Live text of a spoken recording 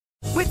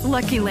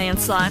Lucky Land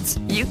Slots,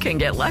 you can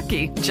get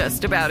lucky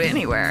just about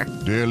anywhere.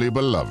 Dearly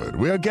beloved,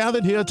 we are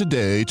gathered here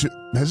today to...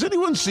 Has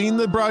anyone seen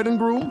the bride and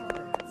groom?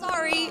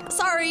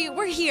 Sorry,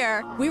 we're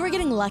here. We were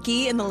getting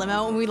lucky in the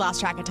limo and we lost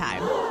track of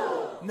time.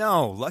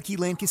 No, Lucky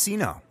Land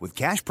Casino, with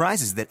cash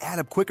prizes that add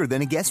up quicker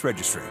than a guest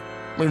registry.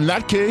 In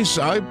that case,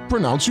 I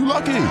pronounce you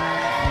lucky.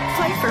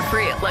 Play for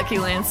free at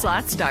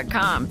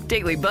LuckyLandSlots.com.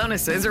 Daily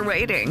bonuses are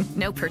waiting.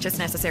 No purchase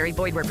necessary.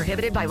 Void where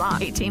prohibited by law.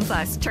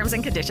 18+. Terms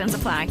and conditions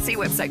apply. See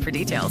website for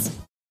details.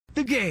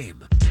 The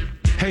game.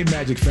 Hey,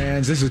 Magic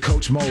fans, this is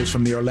Coach Mose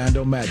from the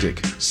Orlando Magic,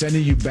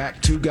 sending you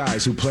back two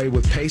guys who play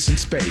with pace and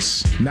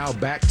space. Now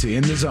back to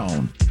In the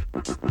Zone.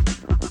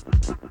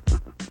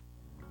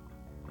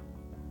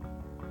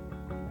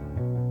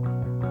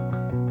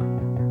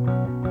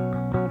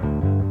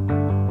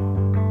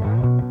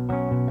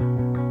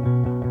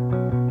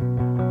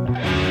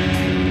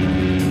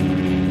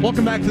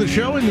 Welcome back to the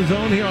show, In the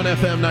Zone, here on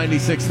FM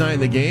 96.9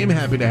 The Game.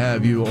 Happy to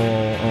have you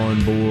all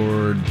on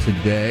board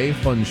today.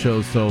 Fun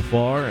show so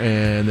far,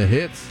 and the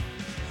hits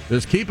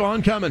just keep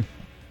on coming.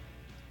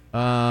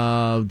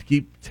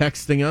 Keep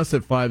texting us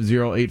at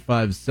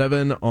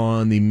 50857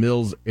 on the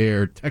Mills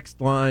Air text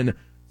line.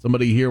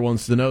 Somebody here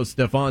wants to know,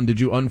 Stefan, did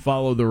you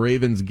unfollow the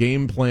Ravens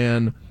game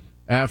plan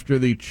after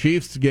the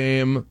Chiefs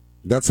game?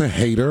 That's a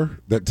hater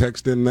that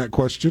texted in that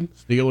question.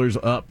 Steelers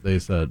up, they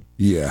said.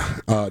 Yeah.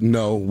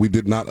 No, we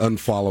did not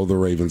unfollow the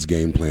Ravens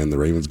game plan. The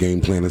Ravens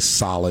game plan is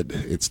solid.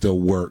 It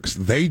still works.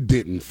 They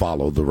didn't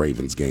follow the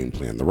Ravens game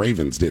plan. The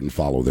Ravens didn't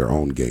follow their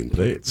own game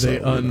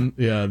plan.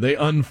 They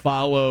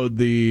unfollowed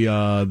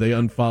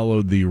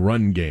the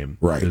run game.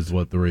 Right. Is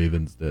what the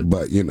Ravens did.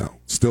 But,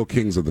 still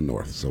kings of the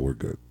North, so we're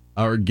good.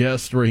 Our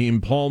guest,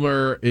 Raheem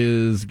Palmer,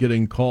 is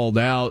getting called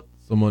out.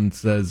 Someone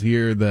says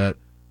here that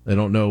they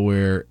don't know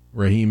where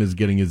Raheem is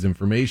getting his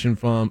information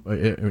from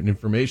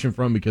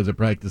because of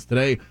practice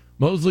today.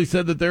 Mosley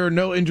said that there are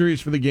no injuries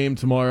for the game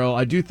tomorrow.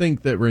 I do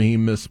think that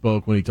Raheem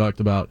misspoke when he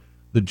talked about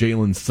the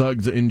Jalen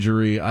Suggs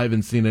injury. I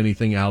haven't seen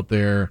anything out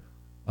there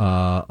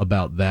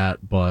about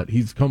that, but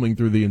he's coming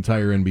through the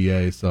entire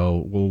NBA,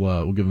 so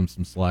we'll give him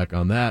some slack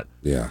on that.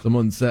 Yeah.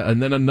 Someone said,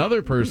 and then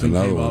another person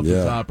came off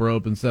the top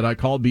rope and said, I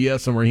call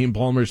BS on Raheem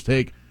Palmer's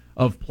take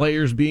of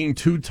players being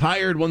too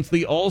tired once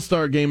the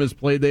All-Star game is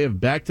played. They have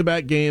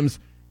back-to-back games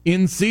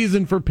in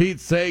season, for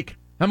Pete's sake.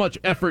 How much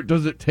effort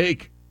does it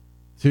take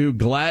to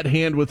glad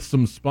hand with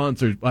some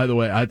sponsors? By the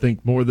way, I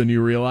think more than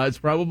you realize,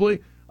 probably.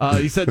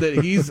 He said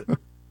that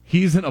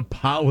he's an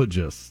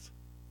apologist.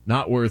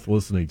 Not worth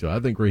listening to. I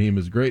think Raheem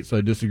is great, so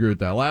I disagree with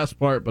that last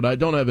part, but I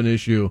don't have an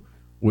issue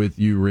with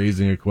you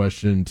raising a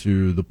question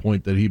to the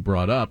point that he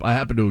brought up. I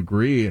happen to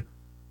agree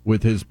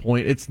with his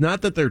point. It's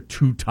not that they're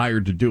too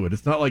tired to do it.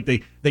 It's not like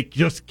they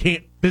just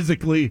can't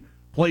physically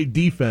play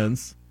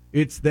defense.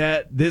 It's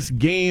that this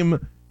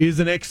game is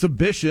an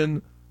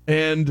exhibition,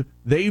 and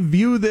they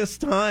view this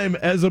time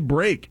as a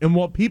break. And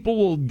what people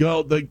will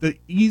go, the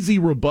easy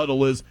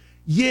rebuttal is,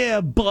 yeah,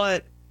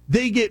 but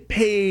they get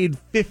paid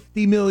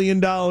 $50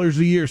 million a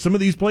year. Some of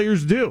these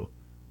players do.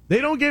 They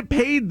don't get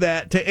paid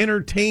that to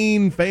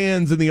entertain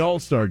fans in the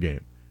All-Star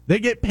game. They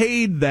get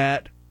paid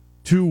that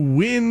to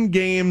win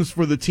games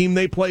for the team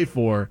they play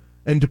for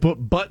and to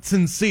put butts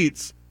in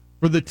seats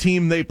for the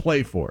team they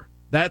play for.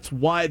 That's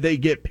why they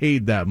get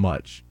paid that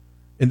much.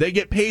 And they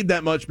get paid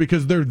that much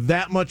because they're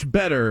that much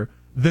better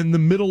than the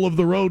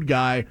middle-of-the-road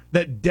guy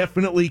that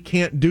definitely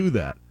can't do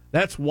that.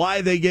 That's why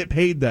they get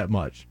paid that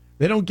much.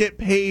 They don't get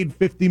paid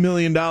 $50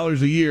 million a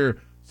year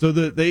so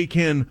that they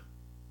can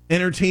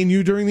entertain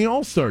you during the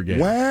All-Star game.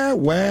 Wah.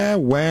 And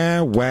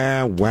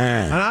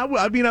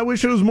I mean, I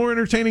wish it was more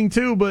entertaining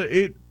too, but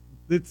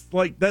it's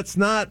like it's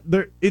not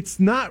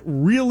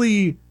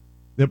really.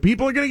 The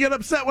people are going to get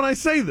upset when I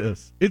say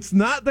this. It's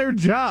not their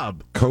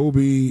job.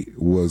 Kobe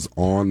was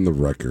on the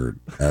record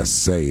as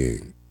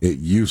saying it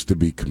used to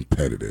be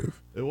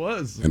competitive. It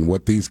was. And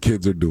what these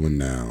kids are doing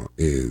now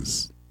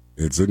it's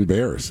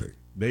embarrassing.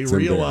 They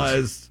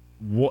realized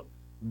what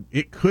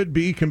it could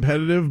be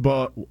competitive,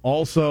 but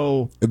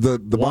also the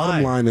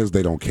bottom line is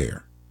they don't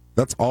care.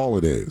 That's all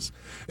it is.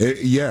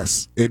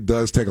 Yes, it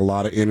does take a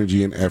lot of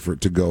energy and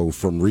effort to go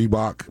from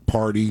Reebok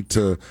party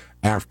to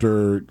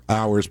after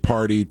hours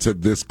party to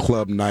this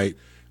club night,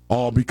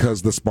 all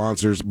because the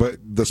sponsors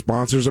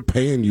are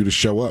paying you to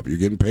show up. You're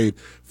getting paid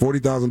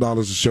 $40,000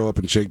 to show up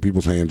and shake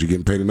people's hands. You're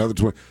getting paid another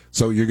 $20,000.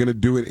 So you're going to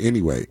do it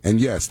anyway. And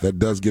yes, that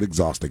does get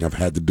exhausting. I've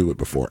had to do it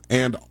before.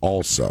 And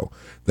also,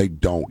 they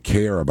don't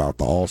care about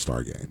the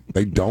All-Star game.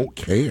 They don't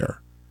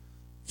care.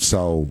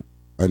 So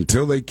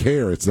until they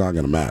care, it's not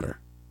going to matter.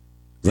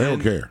 They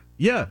don't care.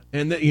 Yeah,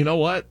 and you know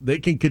what? They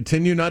can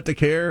continue not to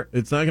care.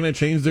 It's not going to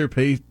change their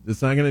pay.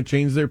 It's not going to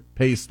change their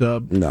pay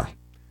stub. No,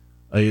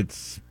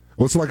 it's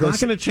not going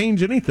to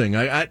change anything.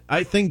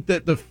 I think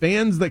that the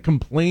fans that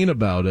complain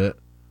about it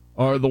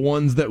are the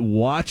ones that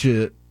watch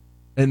it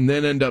and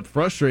then end up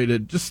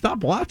frustrated. Just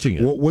stop watching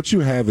it. Well, what you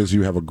have is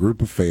you have a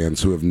group of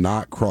fans who have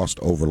not crossed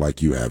over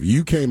like you have.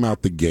 You came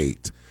out the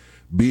gate,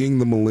 being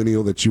the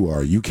millennial that you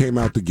are. You came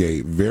out the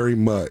gate very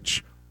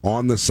much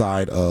on the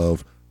side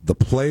of the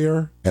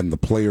player and the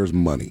player's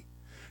money.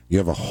 You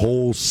have a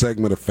whole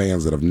segment of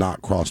fans that have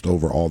not crossed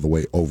over all the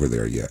way over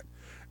there yet.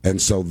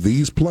 And so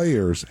these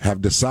players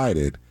have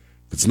decided,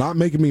 if it's not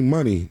making me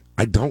money,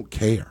 I don't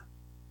care.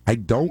 I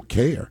don't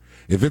care.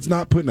 If it's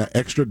not putting an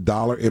extra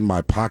dollar in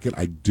my pocket,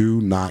 I do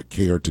not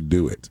care to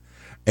do it.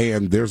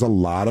 And there's a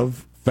lot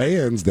of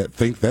fans that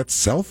think that's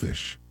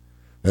selfish,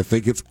 that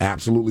think it's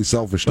absolutely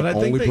selfish to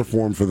only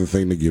perform for the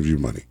thing that gives you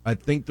money. I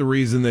think the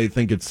reason they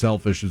think it's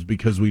selfish is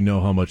because we know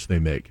how much they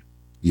make.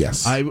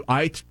 Yes.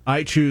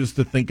 I choose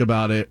to think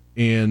about it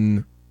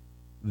in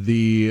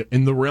the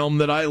realm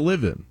that I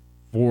live in.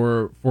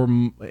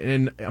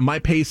 And my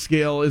pay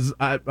scale is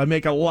I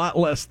make a lot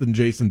less than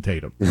Jason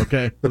Tatum.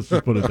 Okay, let's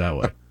just put it that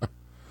way.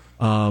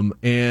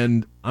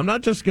 And I'm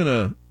not just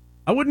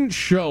I wouldn't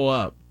show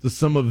up to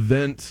some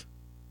event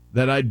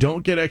that I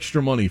don't get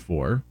extra money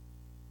for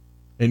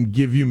and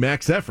give you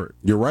max effort.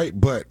 You're right,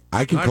 but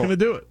I can. I'm not going to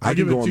do it. I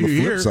can go on the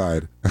flip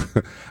side.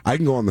 I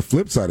can go on the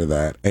flip side of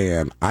that,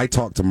 and I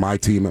talk to my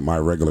team at my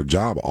regular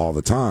job all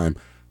the time,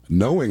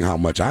 knowing how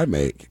much I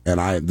make,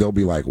 and they'll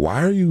be like,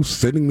 "Why are you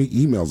sending me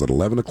emails at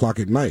 11 o'clock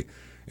at night?"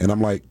 And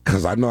I'm like,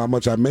 "Because I know how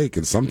much I make,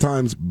 and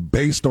sometimes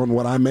based on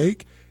what I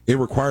make, it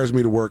requires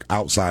me to work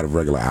outside of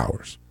regular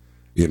hours,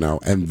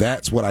 and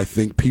that's what I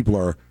think people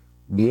are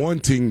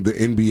wanting the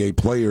NBA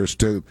players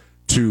to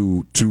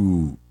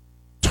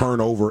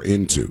turn over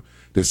into,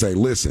 to say,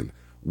 listen,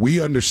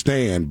 we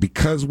understand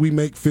because we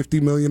make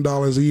 $50 million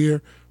a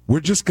year,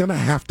 we're just going to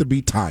have to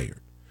be tired.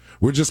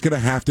 We're just going to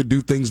have to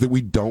do things that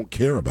we don't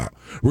care about.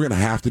 We're going to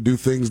have to do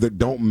things that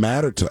don't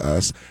matter to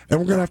us, and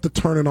we're going to have to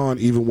turn it on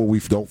even when we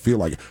don't feel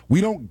like it.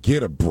 We don't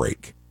get a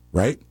break,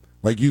 right?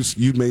 Like you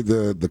made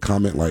the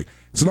comment like,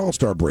 it's an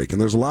all-star break, and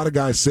there's a lot of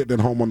guys sitting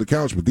at home on the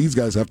couch, but these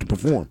guys have to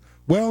perform.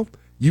 Well,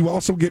 you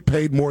also get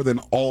paid more than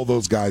all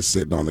those guys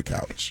sitting on the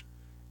couch.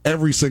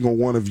 Every single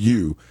one of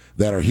you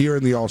that are here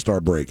in the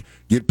All-Star break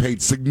get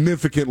paid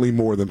significantly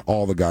more than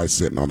all the guys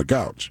sitting on the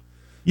couch.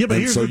 Yeah, but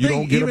here's so the you thing.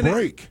 Don't get a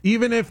break.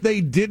 Even if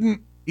they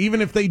didn't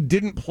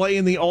play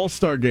in the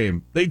All-Star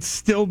game, they'd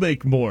still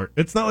make more.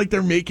 It's not like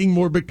they're making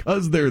more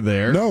because they're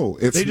there. No,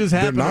 they just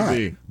happen to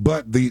be.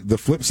 But the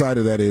flip side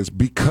of that is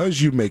because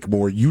you make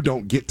more, you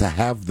don't get to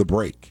have the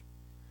break.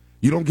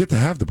 You don't get to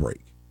have the break.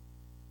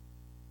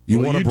 You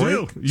want a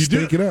break? You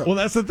Stake do. It up. Well,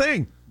 that's the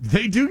thing.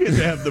 They do get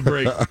to have the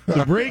break.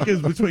 The break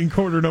is between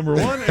quarter number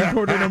 1 and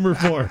quarter number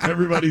 4.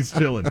 Everybody's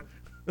chilling.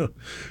 Now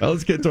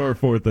let's get to our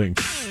 4 things.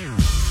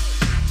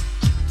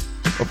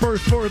 Our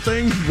first 4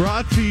 things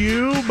brought to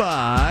you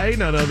by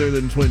none other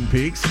than Twin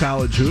Peaks.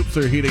 College hoops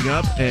are heating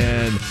up,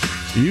 and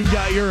you've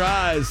got your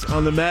eyes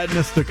on the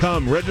madness to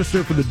come.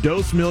 Register for the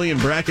Dose Million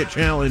Bracket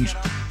Challenge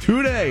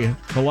today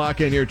to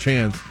lock in your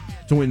chance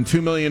to win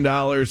 $2 million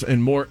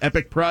and more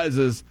epic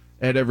prizes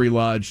at every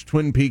lodge.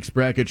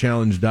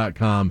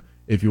 TwinPeaksBracketChallenge.com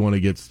if you want to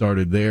get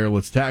started there.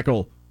 Let's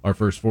tackle our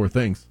first 4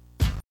 things.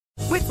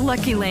 With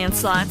Lucky Land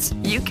Slots,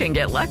 you can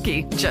get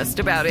lucky just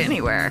about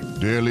anywhere.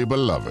 Dearly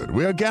beloved,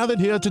 we are gathered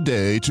here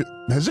today to...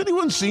 Has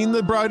anyone seen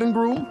the bride and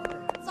groom?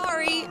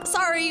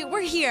 Sorry,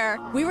 we're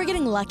here. We were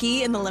getting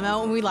lucky in the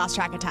limo and we lost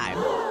track of time.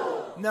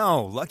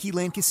 No, Lucky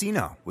Land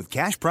Casino, with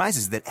cash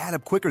prizes that add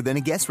up quicker than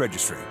a guest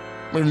registry.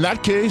 In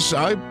that case,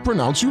 I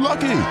pronounce you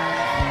lucky.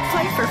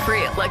 Play for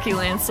free at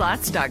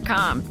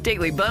LuckyLandSlots.com.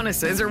 Daily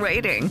bonuses are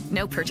waiting.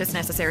 No purchase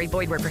necessary.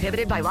 Void where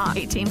prohibited by law.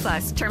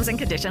 18+. Terms and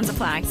conditions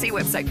apply. See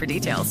website for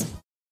details.